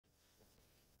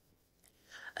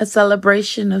a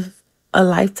celebration of a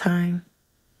lifetime,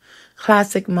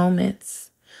 classic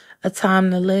moments, a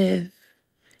time to live,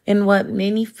 and what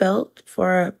many felt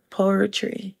for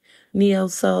poetry,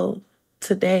 neo-soul,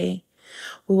 today.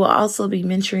 We will also be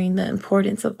mentoring the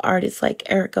importance of artists like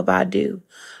Erykah Badu,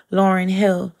 Lauryn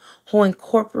Hill, who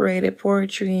incorporated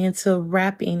poetry into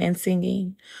rapping and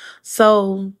singing.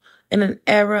 So, in an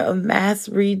era of mass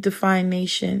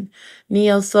redefinition,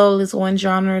 neo-soul is one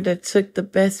genre that took the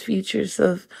best features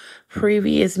of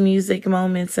previous music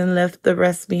moments and left the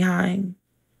rest behind.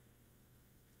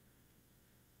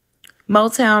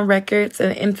 Motown Records,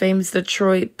 an infamous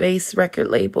Detroit-based record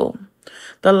label.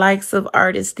 The likes of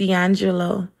artists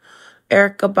D'Angelo,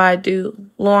 Erykah Badu,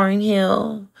 Lauryn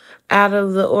Hill, Out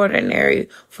of the Ordinary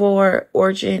for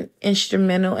origin,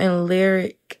 instrumental, and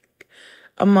lyric,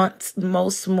 amongst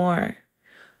most more,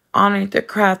 honored their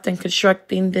craft in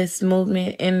constructing this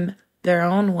movement in their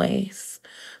own ways.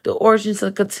 The origins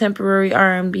of contemporary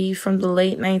R&B from the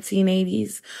late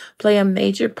 1980s play a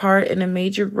major part and a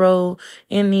major role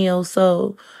in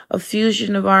neo-soul, a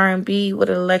fusion of R&B with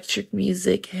electric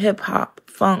music, hip-hop,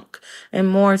 funk, and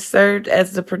more served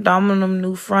as the predominant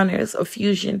new fronters of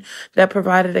fusion that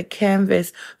provided a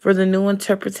canvas for the new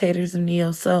interpreters of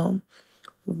neo-soul.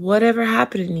 Whatever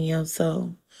happened to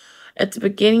neo-soul? At the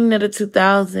beginning of the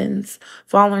 2000s,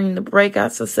 following the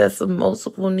breakout success of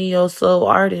multiple neo-soul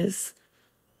artists,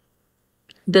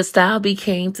 the style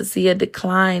began to see a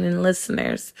decline in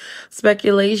listeners.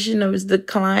 Speculation of its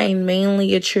decline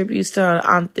mainly attributes to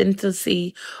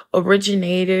authenticity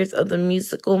originators of the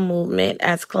musical movement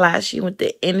as clashing with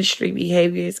the industry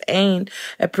behaviors aimed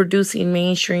at producing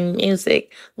mainstream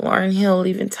music. Lauryn Hill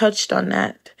even touched on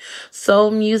that. Soul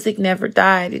music never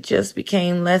died. It just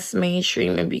became less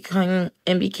mainstream and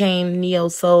became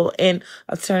neo-soul and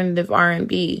alternative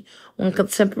R&B. When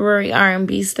contemporary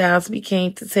R&B styles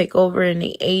began to take over in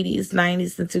the 80s,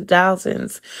 90s, and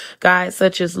 2000s, guys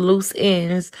such as Loose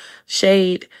Ends,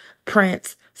 Shade,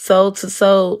 Prince, Soul to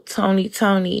Soul,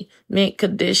 Tony, Mint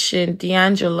Condition,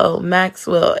 D'Angelo,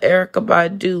 Maxwell, Erykah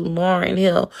Badu, Lauryn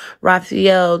Hill,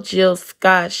 Raphael, Jill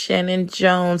Scott, Shannon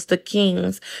Jones, The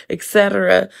Kings,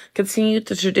 etc., continued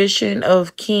the tradition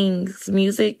of King's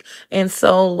music and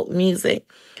soul music.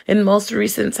 In most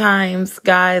recent times,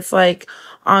 guys like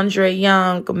Andre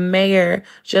Young, Mayer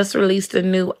just released a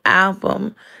new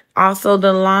album. Also,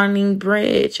 The Lonning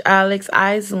Bridge, Alex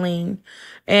Isling,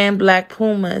 and Black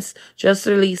Pumas just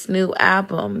released new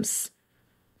albums.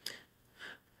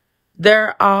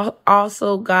 There are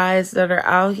also guys that are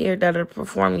out here that are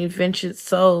performing vintage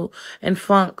soul and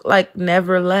funk like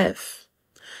never left.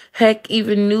 Heck,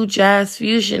 even new jazz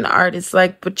fusion artists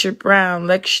like Butcher Brown,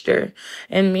 Lexter,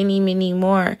 and many, many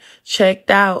more checked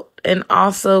out and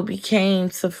also became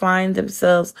to find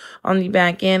themselves on the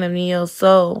back end of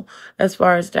neo-soul as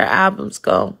far as their albums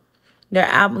go. Their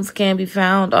albums can be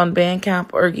found on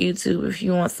Bandcamp or YouTube if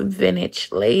you want some vintage,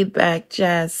 laid-back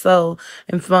jazz, soul,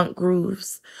 and funk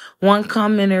grooves. One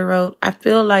commenter wrote, "I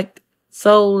feel like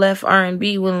soul left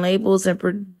R&B when labels and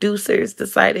producers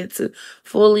decided to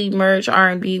fully merge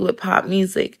R&B with pop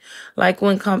music. Like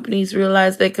when companies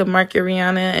realized they could market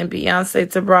Rihanna and Beyonce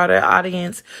to broader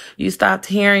audience, you stopped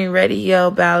hearing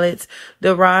radio ballads.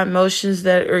 The raw emotions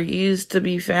that are used to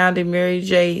be found in Mary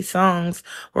J. songs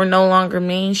were no longer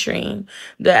mainstream.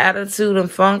 The attitude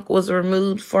and funk was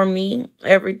removed for me.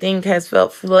 Everything has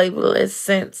felt flavorless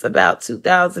since about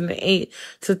 2008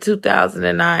 to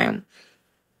 2009.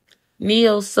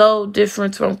 Neo-soul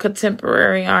different from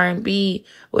contemporary R&B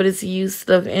with its use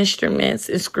of instruments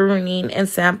and screwing and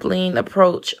sampling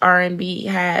approach R&B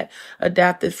had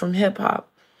adapted from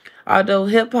hip-hop. Although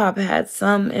hip-hop had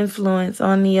some influence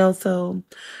on neo-soul,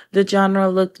 the genre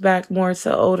looked back more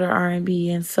to older R&B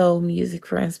and soul music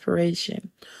for inspiration.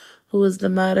 Who is the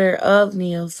mother of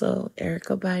neo-soul?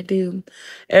 Erykah Badu.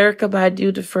 Erykah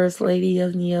Badu, the first lady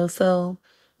of neo-soul.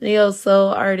 Neo-soul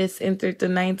artists entered the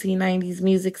 1990s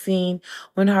music scene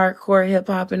when hardcore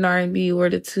hip-hop and R&B were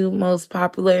the two most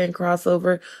popular and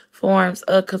crossover forms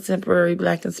of contemporary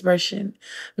Black expression.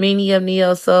 Many of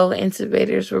neo-soul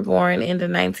innovators were born in the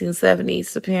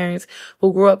 1970s to parents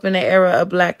who grew up in the era of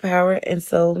Black power and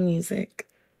soul music.